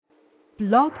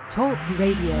Blog Talk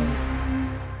Radio.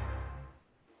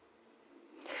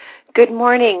 Good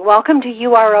morning. Welcome to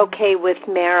You Are Okay with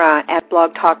Mara at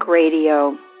Blog Talk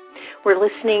Radio. We're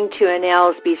listening to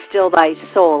Annel's Be Still Thy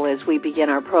Soul as we begin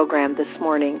our program this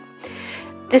morning.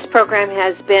 This program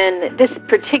this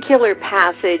particular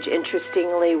passage,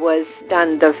 interestingly, was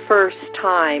done the first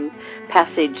time,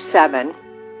 passage 7,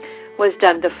 was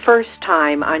done the first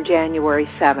time on January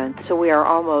 7th. So we are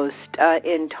almost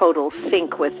in total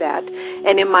sync with that.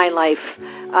 And in my life,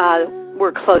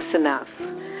 we're close enough,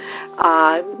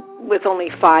 with only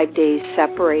 5 days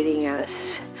separating us.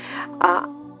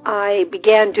 I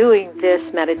began doing this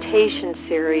meditation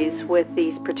series with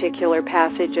these particular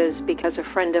passages because a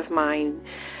friend of mine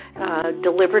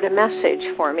delivered a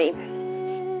message for me.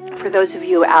 For those of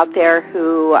you out there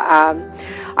who are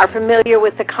familiar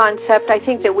with the concept, I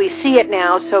think that we see it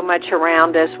now so much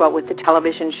around us, what with the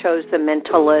television shows, The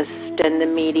Mentalist and The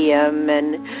Medium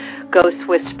and Ghost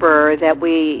Whisperer, that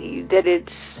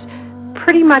it's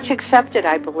pretty much accepted,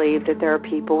 I believe, that there are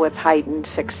people with heightened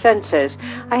sixth senses.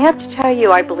 I have to tell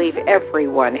you, I believe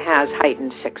everyone has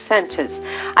heightened sixth senses.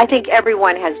 I think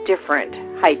everyone has different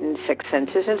heightened sixth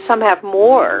senses, and some have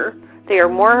more. They are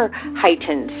more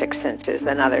heightened sixth senses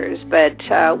than others. But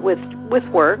with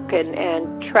work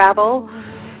and travel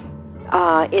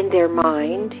in their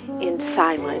mind, in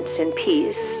silence, in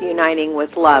peace, uniting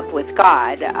with love, with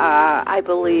God, I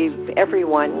believe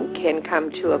everyone can come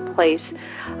to a place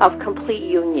of complete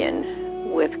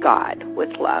union with God, with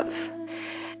love.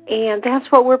 And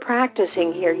that's what we're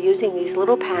practicing here, using these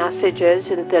little passages.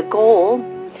 And the goal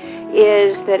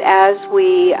is that as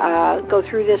we go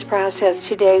through this process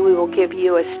today, we will give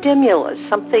you a stimulus,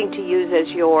 something to use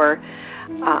as your,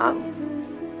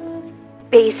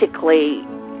 basically,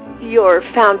 your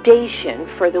foundation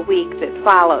for the week that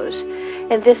follows.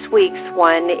 And this week's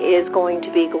one is going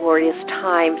to be Glorious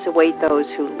Times Await Those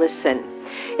Who Listen.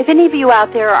 If any of you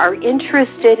out there are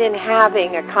interested in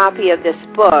having a copy of this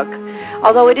book,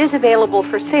 although it is available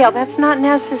for sale, that's not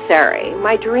necessary.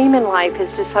 My dream in life is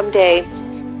to someday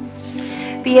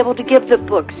be able to give the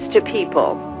books to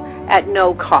people at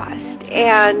no cost.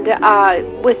 And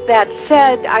with that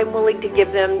said, I'm willing to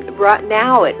give them right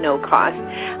now at no cost.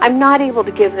 I'm not able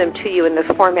to give them to you in the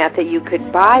format that you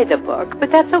could buy the book, but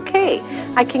that's okay.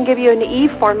 I can give you an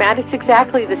e-format. It's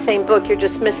exactly the same book. You're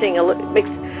just missing a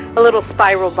little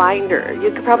spiral binder.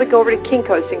 You could probably go over to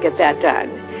Kinko's and get that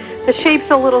done. The shape's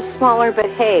a little smaller, but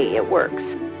hey, it works.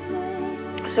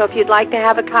 So if you'd like to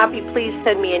have a copy, please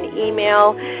send me an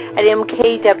email at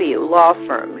MKW Law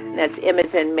Firm. That's M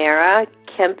as in Mara,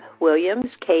 Kemp Williams,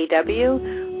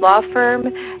 KW, Law Firm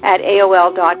at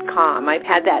AOL.com. I've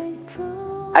had that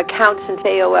account since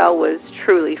AOL was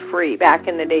truly free, back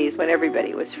in the days when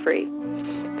everybody was free,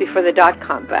 before the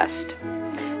 .com bust.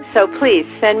 So please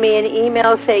send me an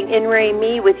email saying "In-Ray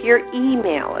Me" with your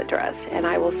email address, and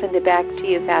I will send it back to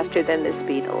you faster than the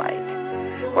speed of light,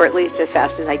 or at least as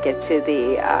fast as I get to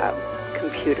the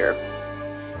computer.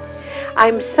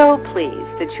 I'm so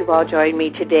pleased that you've all joined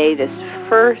me today, this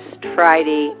first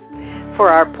Friday, for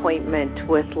our appointment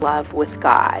with love with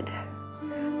God.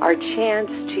 Our chance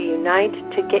to unite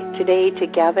to get today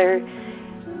together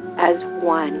as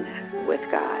one with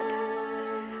God.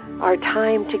 Our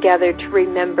time together to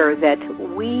remember that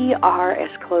we are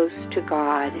as close to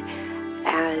God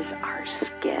as our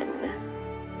skin.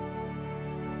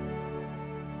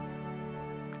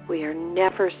 We are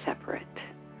never separate.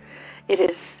 It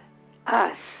is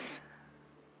us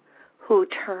who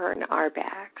turn our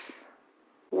backs.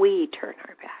 We turn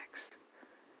our backs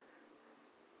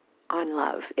on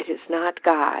love. It is not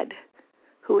God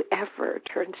who ever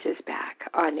turns his back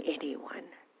on anyone.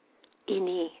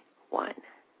 Anyone.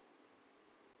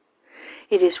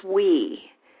 It is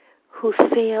we who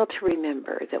fail to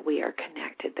remember that we are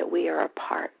connected, that we are a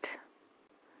part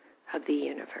of the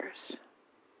universe.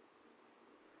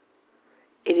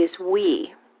 It is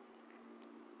we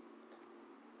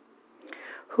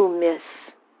who miss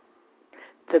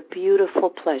the beautiful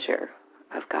pleasure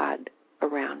of God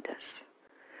around us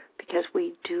because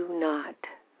we do not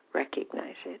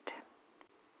recognize it.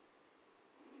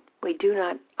 We do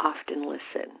not often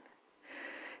listen.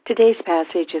 Today's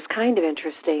passage is kind of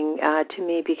interesting to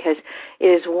me because it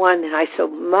is one that I so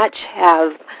much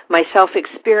have myself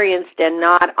experienced and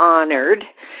not honored.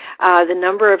 The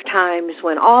number of times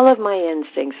when all of my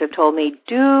instincts have told me,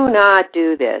 do not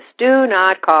do this, do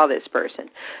not call this person,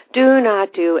 do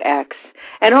not do X.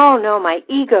 And oh no, my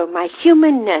ego, my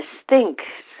humanness thinks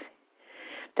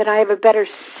that I have a better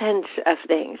sense of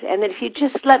things and that if you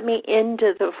just let me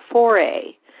into the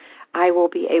foray, I will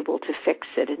be able to fix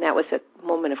it. And that was a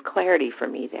moment of clarity for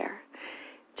me there.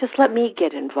 Just let me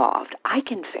get involved. I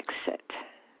can fix it.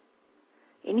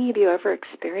 Any of you ever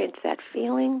experienced that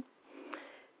feeling?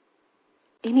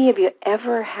 Any of you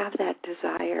ever have that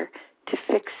desire to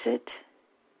fix it?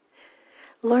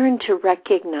 Learn to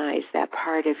recognize that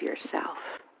part of yourself.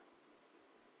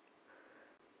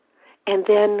 And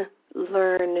then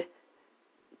learn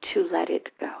to let it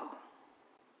go.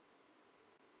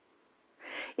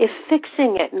 If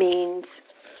fixing it means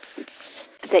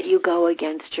that you go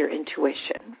against your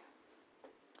intuition,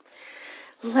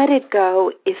 let it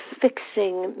go if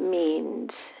fixing means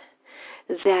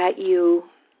that you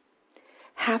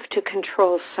have to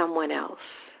control someone else.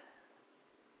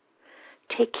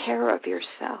 Take care of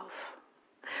yourself.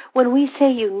 When we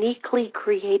say uniquely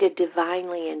created,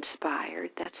 divinely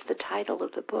inspired, that's the title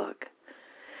of the book.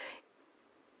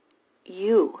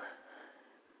 You.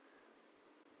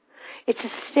 It's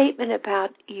a statement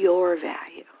about your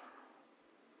value.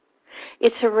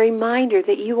 It's a reminder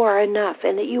that you are enough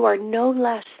and that you are no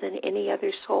less than any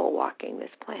other soul walking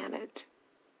this planet.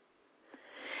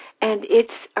 And it's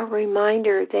a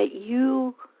reminder that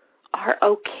you are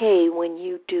okay when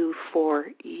you do for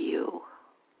you.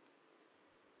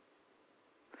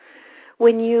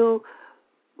 When you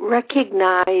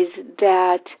recognize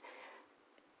that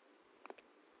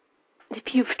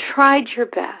if you've tried your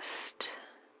best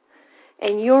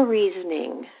and your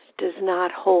reasoning does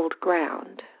not hold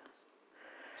ground,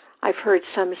 I've heard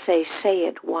some say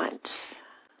it once.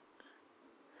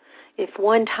 If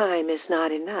one time is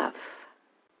not enough,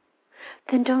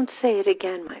 then don't say it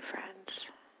again, my friends.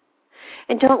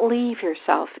 And don't leave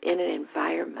yourself in an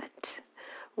environment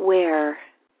where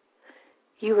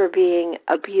you are being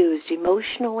abused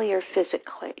emotionally or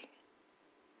physically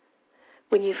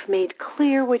when you've made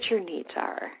clear what your needs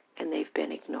are and they've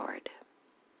been ignored.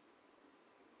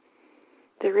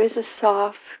 There is a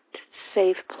soft,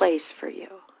 safe place for you.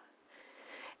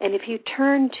 And if you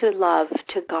turn to love,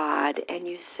 to God, and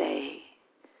you say,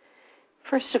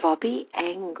 first of all, be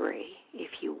angry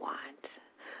if you want.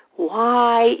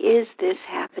 Why is this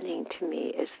happening to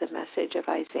me is the message of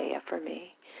Isaiah for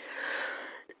me.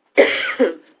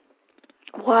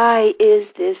 Why is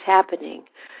this happening?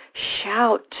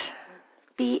 Shout,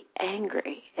 be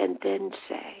angry, and then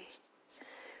say,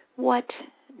 what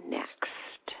next?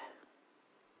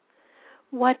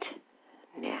 What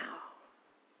now?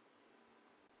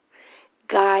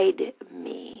 Guide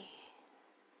me.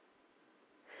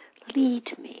 Lead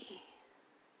me.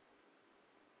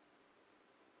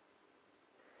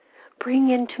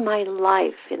 Bring into my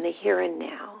life in the here and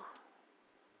now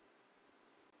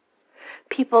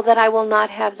people that I will not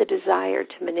have the desire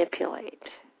to manipulate.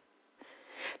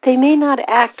 They may not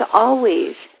act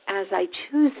always as I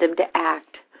choose them to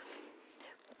act,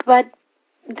 but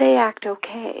they act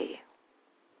okay.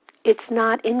 It's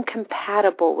not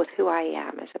incompatible with who I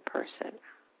am as a person.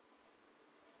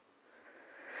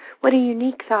 What a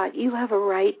unique thought. You have a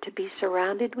right to be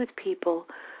surrounded with people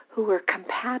who are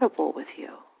compatible with you.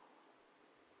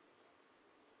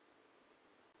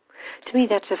 To me,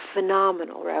 that's a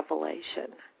phenomenal revelation.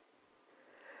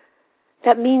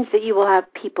 That means that you will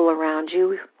have people around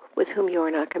you with whom you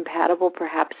are not compatible,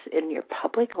 perhaps in your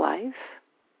public life,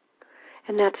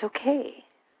 and that's okay.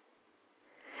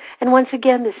 And once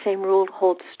again, the same rule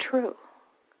holds true.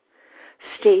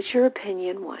 State your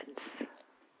opinion once.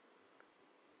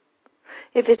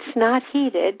 If it's not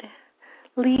heeded,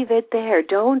 leave it there.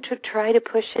 Don't try to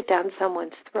push it down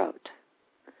someone's throat.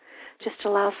 Just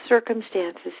allow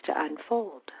circumstances to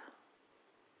unfold.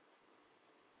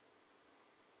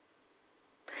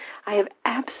 I have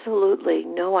absolutely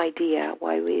no idea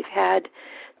why we've had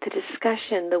the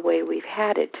discussion the way we've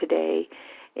had it today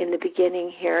in the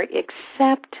beginning here,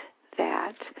 except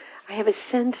that I have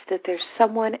a sense that there's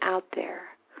someone out there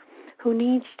who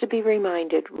needs to be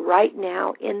reminded right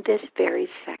now in this very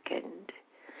second,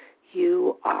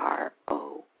 you are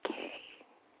okay.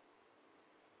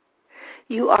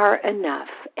 You are enough,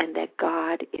 and that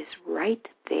God is right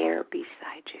there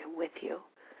beside you, with you,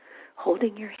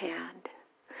 holding your hand,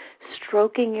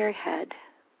 stroking your head,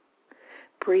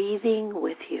 breathing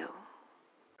with you,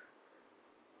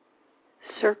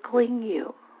 circling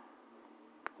you,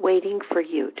 waiting for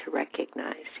you to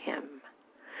recognize Him.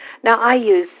 Now, I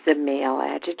use the male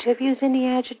adjective. Use any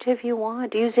adjective you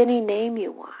want. Use any name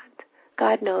you want.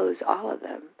 God knows all of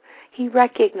them. He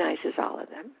recognizes all of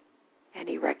them, and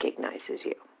He recognizes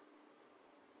you.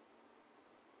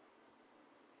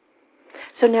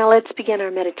 So now let's begin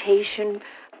our meditation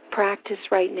practice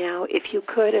right now, if you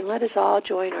could, and let us all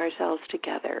join ourselves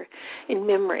together in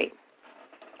memory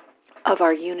of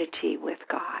our unity with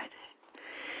God.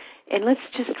 And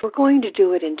we're going to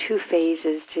do it in 2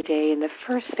 phases today. And the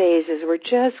first phase is we're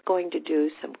just going to do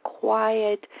some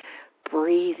quiet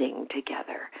breathing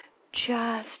together,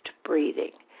 just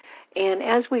breathing. And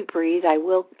as we breathe, I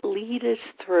will lead us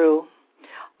through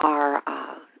our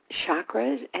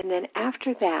chakras, and then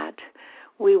after that,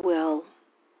 we will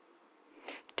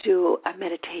do a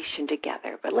meditation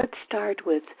together. But let's start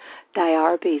with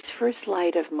Dayarbi's first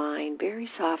light of mine very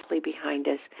softly behind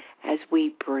us as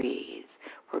we breathe.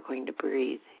 We're going to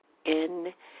breathe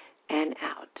in and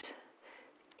out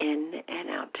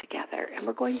together. And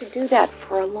we're going to do that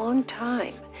for a long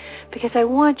time because I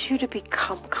want you to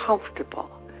become comfortable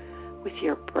with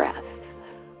your breath,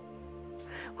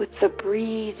 with the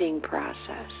breathing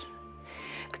process.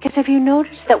 Because have you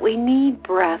noticed that we need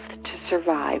breath to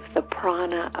survive, the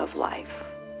prana of life?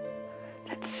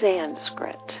 That's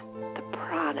Sanskrit, the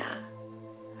prana.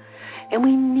 And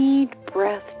we need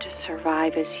breath to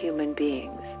survive as human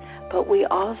beings, but we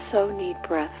also need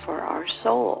breath for our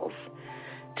souls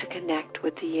to connect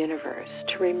with the universe,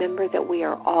 to remember that we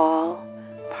are all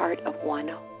part of one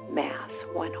mass,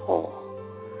 one whole.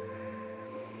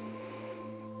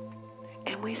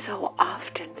 And we so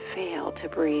often fail to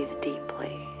breathe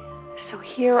deeply. So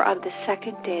here on the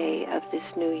second day of this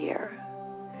new year,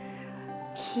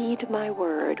 heed my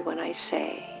word when I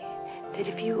say that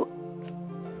if you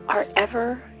are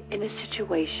ever in a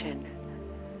situation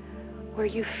where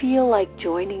you feel like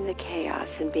joining the chaos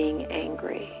and being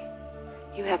angry,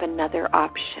 you have another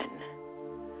option.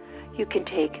 You can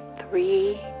take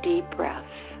 3 deep breaths.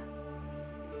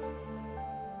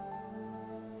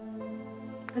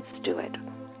 Let's do it.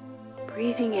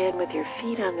 Breathing in with your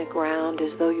feet on the ground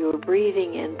as though you were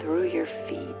breathing in through your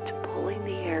feet, pulling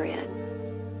the air in,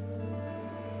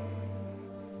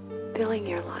 filling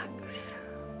your lungs,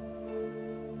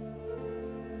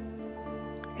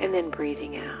 and then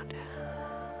breathing out.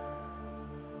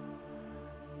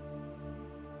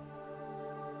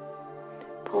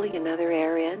 Pulling another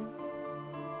air in,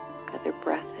 another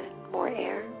breath in, more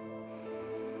air.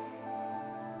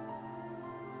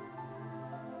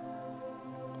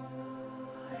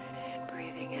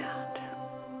 Out.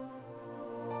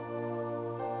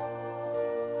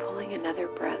 Pulling another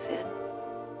breath in.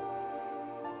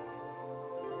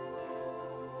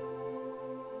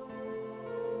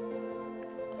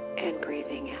 And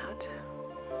breathing out.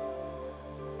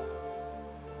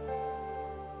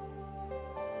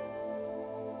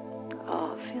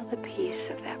 Oh, feel the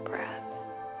peace of that breath.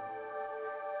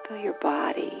 Feel your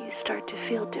body start to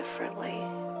feel differently.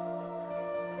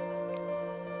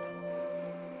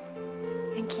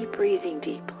 And keep breathing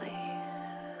deeply.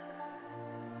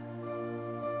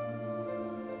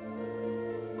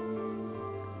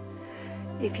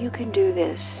 If you can do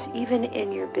this, even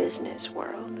in your business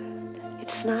world,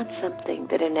 it's not something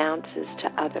that announces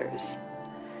to others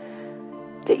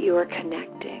that you are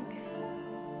connecting,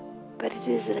 but it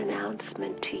is an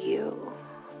announcement to you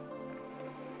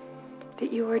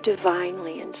that you are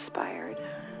divinely inspired.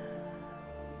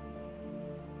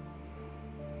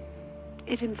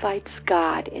 It invites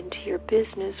God into your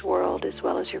business world as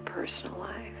well as your personal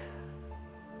life.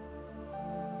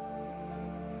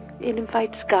 It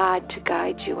invites God to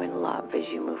guide you in love as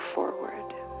you move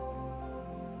forward.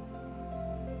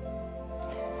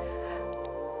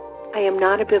 I am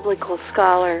not a biblical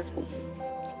scholar,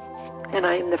 and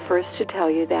I am the first to tell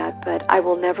you that, but I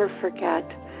will never forget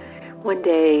one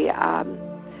day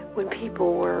when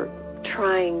people were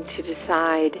trying to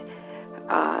decide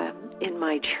in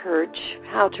my church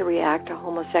how to react to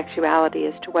homosexuality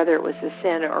as to whether it was a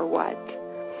sin or what.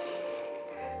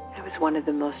 It was one of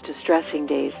the most distressing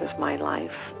days of my life,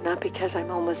 not because I'm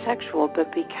homosexual,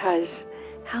 but because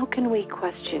how can we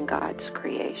question God's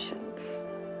creations?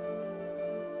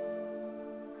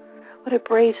 What a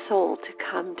brave soul to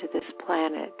come to this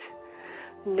planet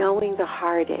knowing the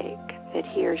heartache that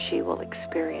he or she will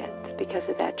experience because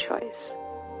of that choice.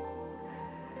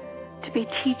 To be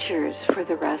teachers for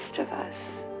the rest of us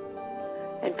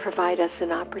and provide us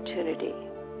an opportunity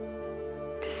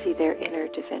to see their inner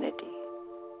divinity.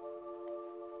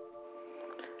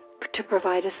 To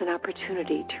provide us an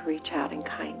opportunity to reach out in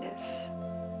kindness.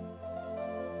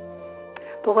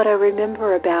 But what I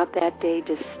remember about that day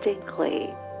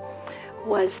distinctly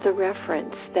was the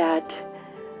reference that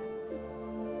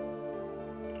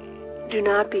do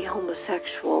not be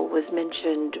homosexual was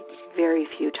mentioned very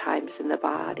few times in the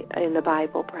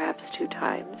Bible, perhaps 2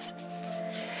 times.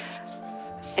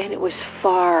 And it was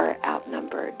far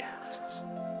outnumbered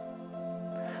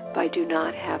by do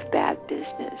not have bad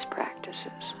business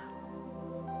practices.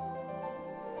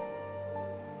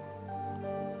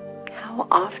 How How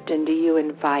often do you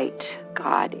invite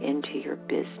God into your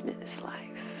business life?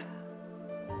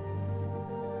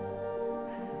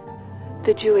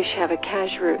 The Jewish have a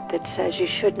kashrut that says you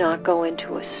should not go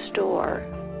into a store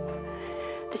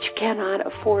that you cannot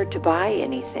afford to buy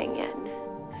anything in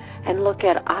and look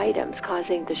at items,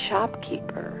 causing the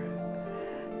shopkeeper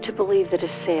to believe that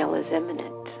a sale is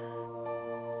imminent.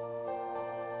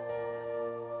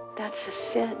 That's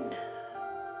a sin.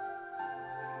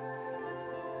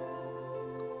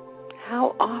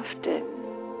 How often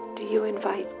do you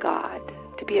invite God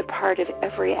to be a part of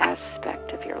every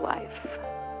aspect of your life?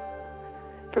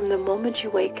 From the moment you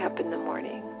wake up in the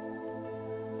morning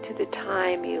to the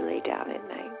time you lay down at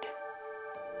night.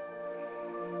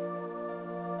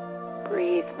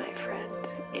 Breathe, my friend,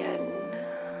 in.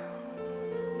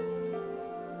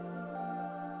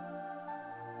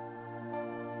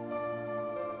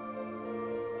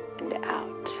 And out.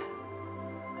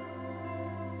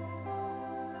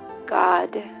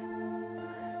 God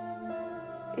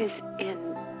is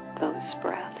in those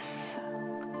breaths.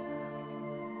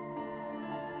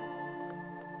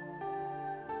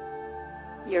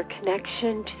 Your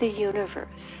connection to the universe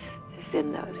is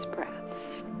in those breaths.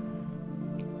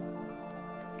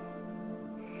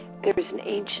 There is an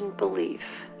ancient belief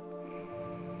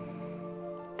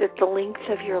that the length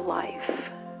of your life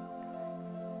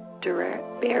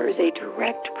bears a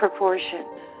direct proportion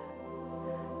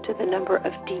to the number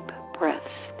of deep breaths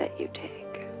that you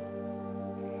take.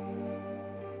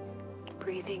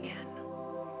 Breathing in.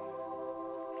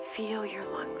 Feel your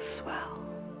lungs swell.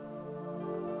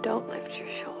 Don't lift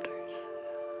your shoulders.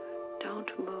 Don't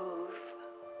move,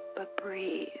 but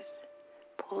breathe.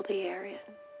 Pull the air in.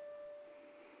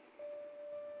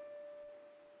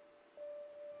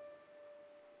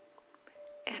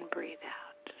 And breathe out.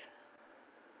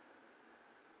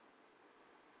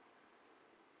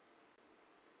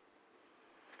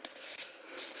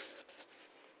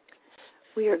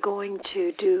 We are going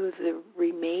to do the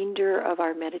remainder of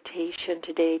our meditation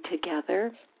today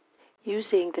together,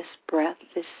 using this breath,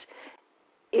 this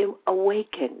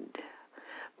awakened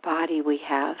body we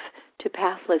have, to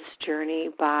Pathless Journey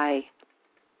by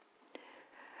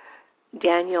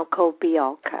Daniel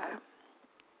Kobialka.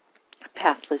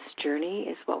 Pathless Journey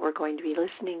is what we're going to be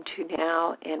listening to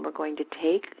now, and we're going to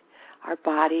take our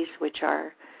bodies, which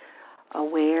are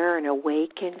aware and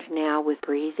awakened now with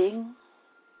breathing,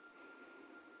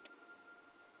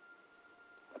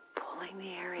 pulling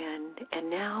the air in, and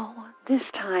now this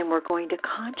time we're going to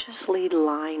consciously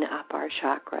line up our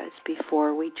chakras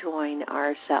before we join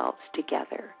ourselves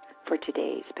together for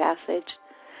today's passage,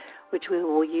 which we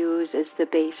will use as the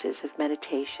basis of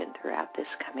meditation throughout this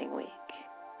coming week.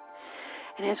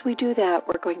 And as we do that,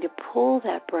 we're going to pull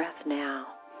that breath now.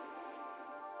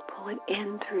 Pull it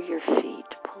in through your feet.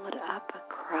 Pull it up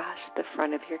across the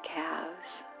front of your calves,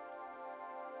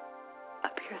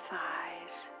 up your thighs.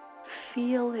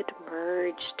 Feel it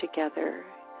merge together,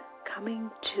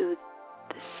 coming to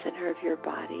the center of your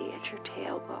body at your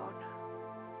tailbone,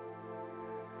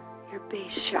 your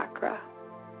base chakra,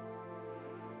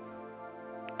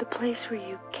 the place where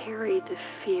you carry the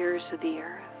fears of the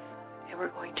earth. And we're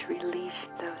going to release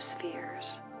those fears.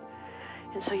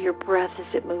 And so your breath,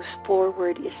 as it moves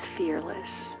forward, is fearless.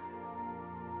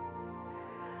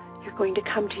 You're going to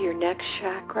come to your next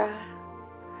chakra,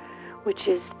 which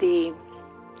is the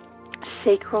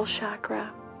sacral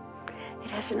chakra. It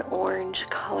has an orange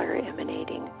color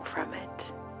emanating from it.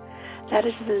 That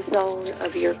is the zone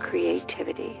of your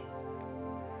creativity.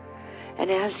 And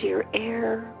as your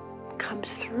air comes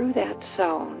through that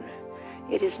zone,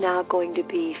 it is now going to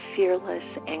be fearless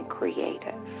and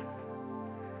creative.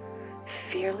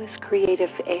 Fearless, creative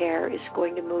air is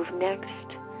going to move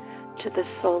next to the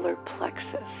solar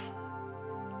plexus,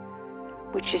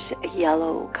 which is a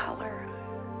yellow color.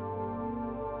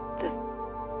 The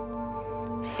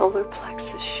solar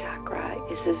plexus chakra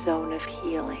is a zone of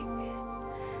healing.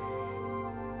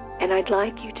 And I'd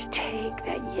like you to take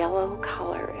that yellow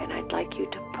color and I'd like you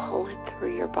to pull it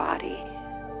through your body,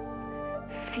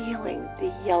 feeling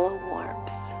the yellow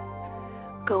warmth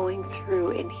going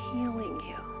through and healing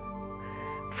you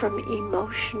from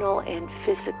emotional and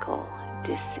physical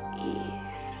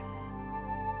dis-ease.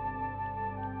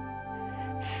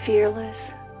 Fearless,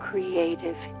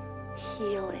 creative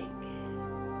healing.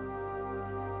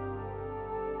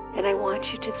 And I want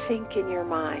you to think in your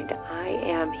mind, I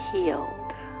am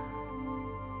healed.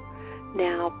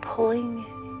 Now pulling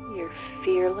your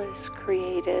fearless,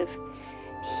 creative,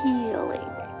 healing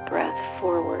breath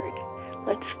forward.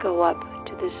 Let's go up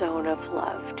to the zone of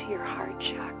love, to your heart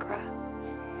chakra.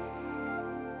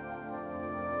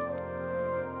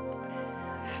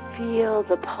 feel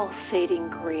the pulsating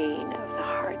green of the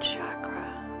heart chakra.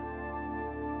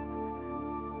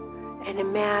 And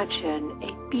imagine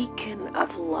a beacon of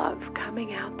love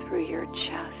coming out through your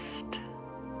chest.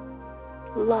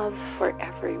 Love for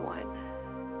everyone.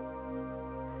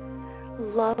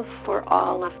 Love for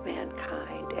all of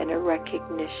mankind, and a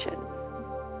recognition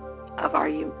of our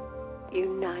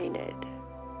united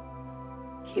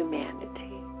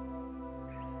humanity,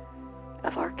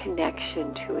 of our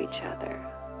connection to each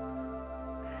other.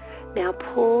 Now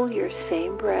pull your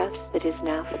same breath that is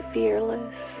now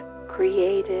fearless,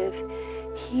 creative,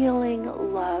 healing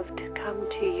love to come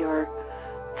to your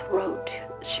throat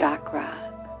chakra,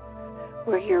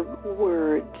 where your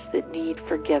words that need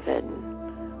forgiven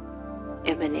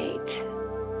emanate.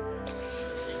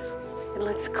 And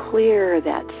let's clear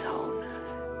that zone.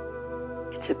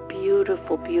 It's a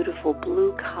beautiful, beautiful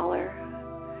blue color.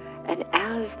 And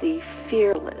as the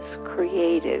fearless,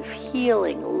 creative,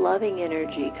 healing, loving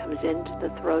energy comes into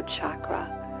the throat chakra,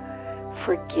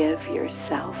 forgive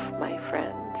yourself, my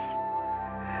friends,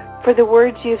 for the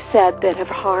words you've said that have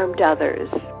harmed others,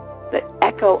 that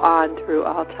echo on through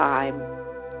all time.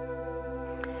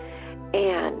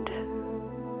 And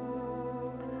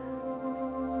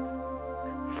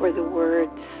for the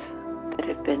words that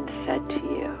have been said to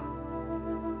you.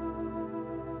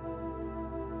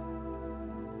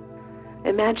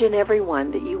 Imagine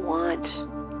everyone that you want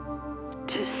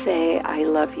to say, I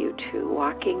love you to,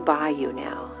 walking by you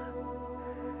now.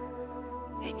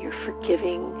 And you're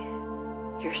forgiving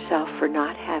yourself for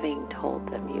not having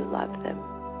told them you love them.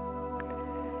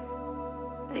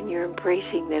 And you're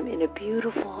embracing them in a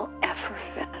beautiful,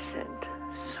 effervescent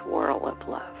swirl of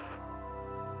love.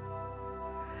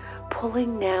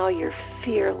 Pulling now your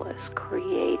fearless,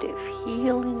 creative,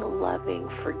 healing, loving,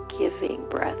 forgiving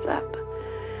breath up.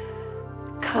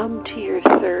 Come to your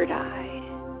third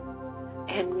eye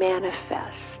and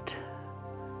manifest.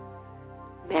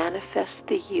 Manifest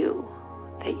the you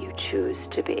that you choose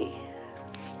to be.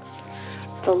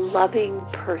 The loving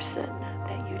person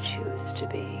that you choose to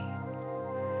be.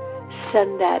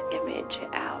 Send that image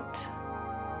out.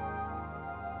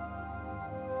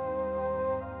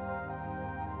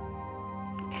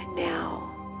 And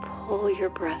now pull your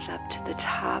breath up to the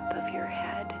top of your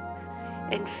head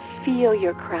and feel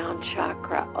your crown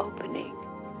chakra opening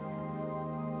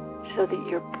so that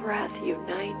your breath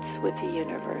unites with the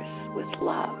universe, with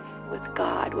love, with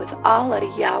God, with Allah,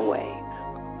 Yahweh.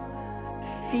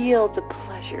 Feel the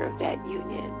pleasure of that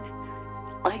union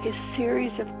like a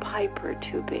series of Piper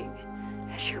tubing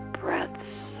as your breath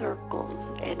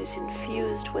circles and is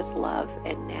infused with love.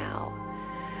 And now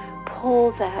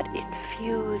pull that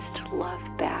infused love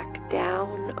back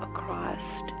down across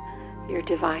your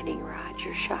divining rod,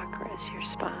 your chakras, your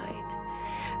spine.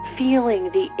 Feeling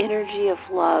the energy of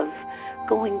love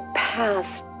going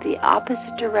past the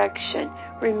opposite direction,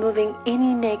 removing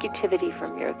any negativity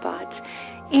from your thoughts,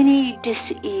 any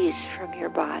dis-ease from your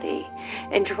body,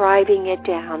 and driving it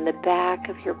down the back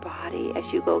of your body as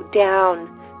you go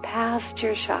down past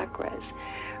your chakras,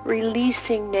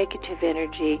 releasing negative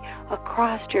energy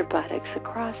across your buttocks,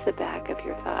 across the back of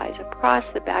your thighs, across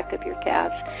the back of your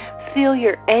calves. Feel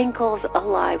your ankles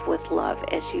alive with love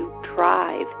as you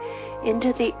drive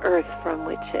into the earth from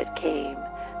which it came,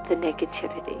 the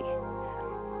negativity.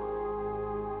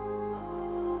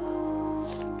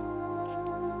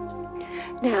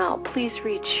 Now, please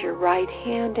reach your right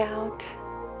hand out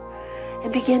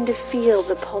and begin to feel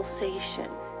the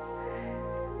pulsation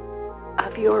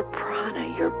of your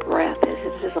prana, your breath, as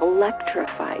it has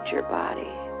electrified your body.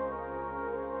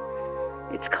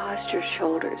 It's caused your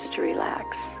shoulders to relax.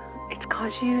 It's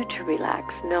caused you to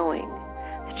relax, knowing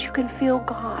that you can feel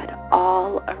God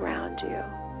all around you.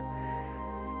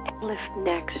 And lift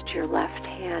next your left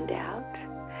hand out.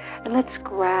 And let's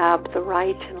grab the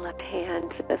right and left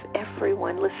hands of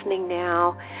everyone listening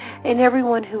now and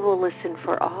everyone who will listen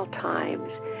for all times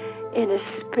in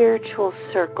a spiritual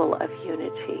circle of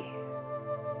unity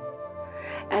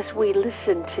as we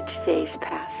listen to today's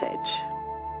passage.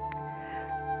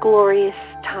 Glorious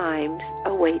times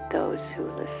await those who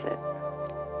listen.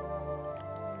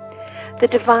 The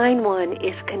Divine One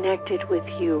is connected with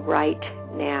you right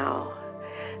now.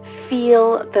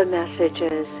 Feel the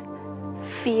messages,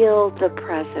 feel the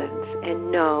presence,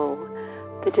 and know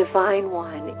the Divine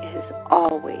One is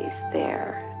always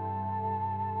there.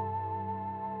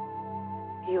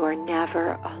 You are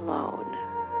never alone.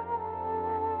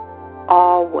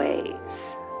 Always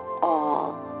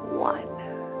all one.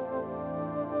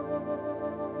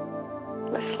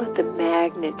 Let's let the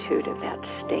magnitude of that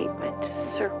statement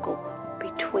circle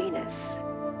between us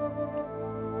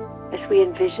as we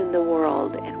envision the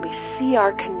world and we see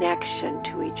our connection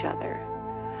to each other,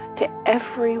 to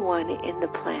everyone in the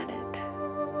planet,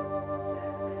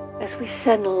 as we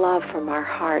send love from our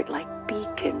heart like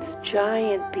beacons,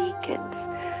 giant beacons,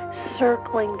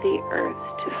 circling the earth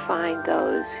to find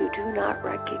those who do not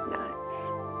recognize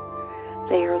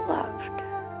they are loved.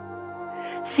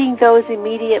 Seeing those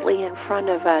immediately in front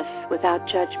of us without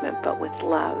judgment but with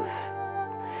love.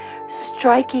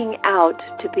 Striking out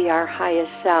to be our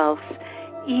highest selves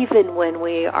even when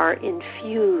we are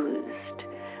infused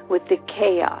with the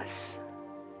chaos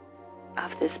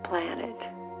of this planet.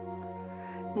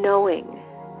 Knowing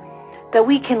that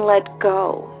we can let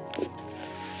go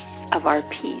of our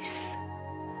peace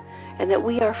and that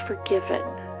we are forgiven,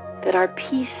 that our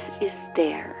peace is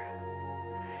there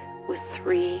with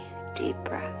 3 deep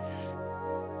breaths.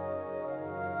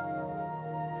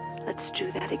 Let's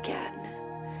do that again.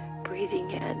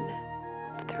 Breathing in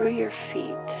through your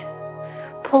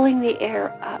feet, pulling the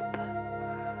air up,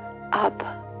 up,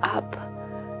 up,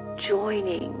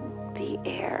 joining the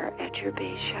air at your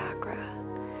base chakra.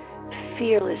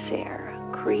 Fearless air,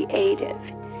 creative,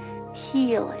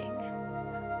 healing,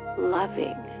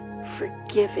 loving,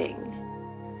 forgiving,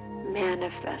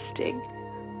 manifesting,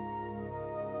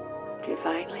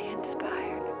 divinely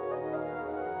inspired.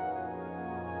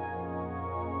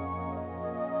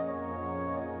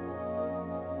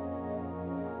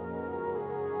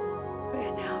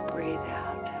 And now breathe out.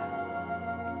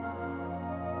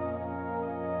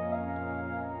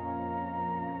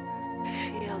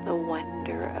 Feel the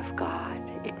wonder of God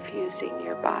infusing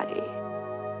your body.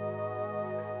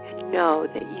 And know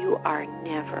that you are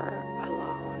never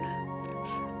alone.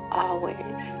 Always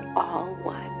all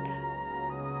one.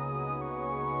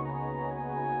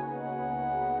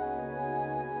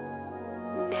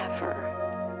 Never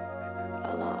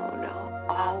alone.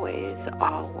 Always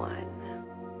all one.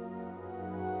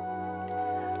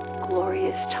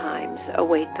 Glorious times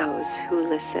await those who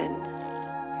listen.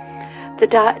 The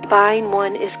Divine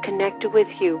One is connected with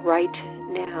you right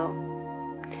now.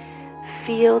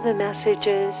 Feel the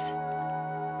messages,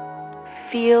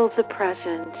 feel the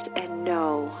presence, and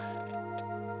know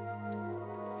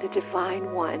the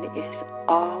Divine One is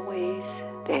always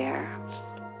there.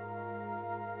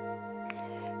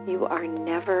 You are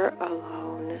never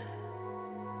alone.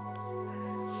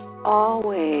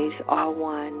 Always all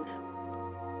one.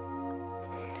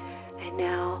 And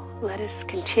now let us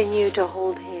continue to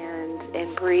hold hands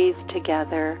and breathe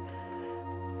together.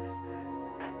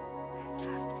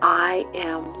 I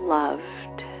am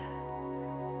loved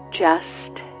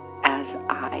just as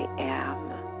I am.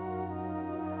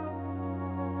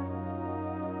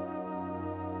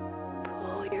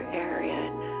 Pull your air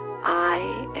in. I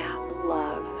am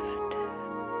loved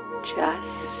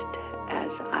just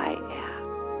as I am.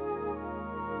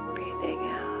 Breathing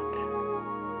out.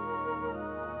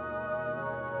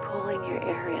 Pulling your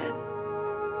air in.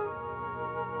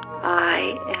 I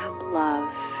am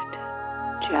loved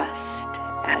just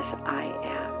as I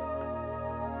am.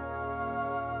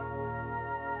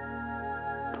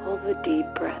 Pull the deep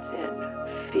breath in.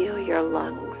 Feel your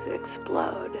lungs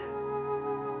explode.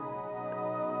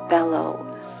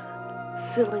 Bellows,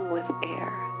 filling with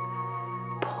air.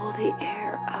 Pull the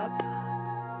air up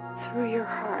through your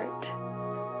heart,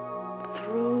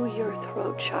 through your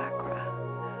throat chakra,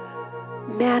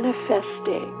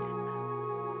 manifesting.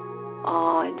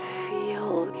 And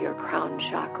feel your crown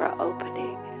chakra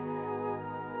opening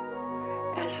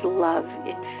as love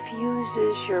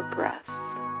infuses your breath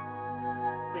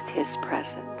with His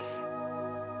presence.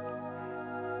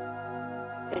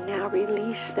 And now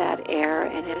release that air,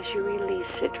 and as you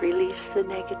release it, release the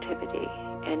negativity,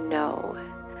 and know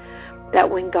that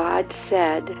when God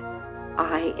said,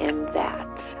 I am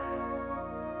that,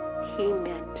 He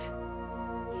meant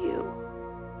you.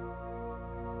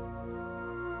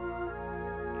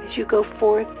 As you go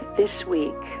forth this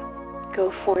week,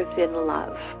 go forth in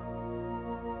love,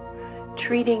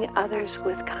 treating others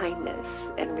with kindness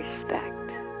and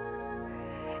respect.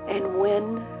 And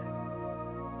when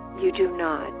you do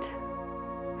not,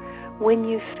 when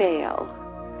you fail,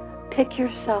 pick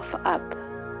yourself up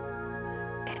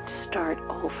and start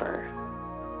over,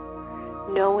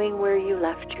 knowing where you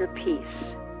left your peace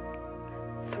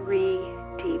 3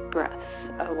 deep breaths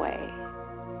away,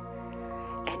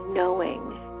 and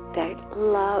knowing that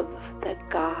love, that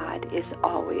God is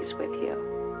always with you.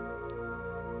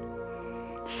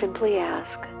 Simply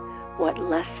ask, what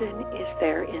lesson is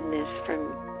there in this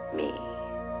from me?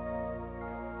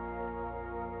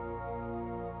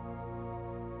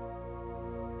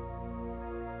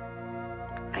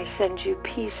 I send you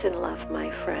peace and love,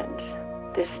 my friends,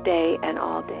 this day and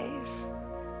all days.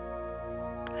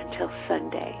 until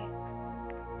Sunday.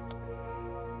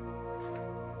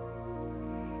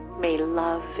 May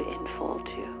love enfold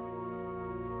you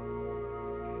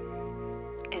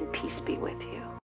and peace be with you.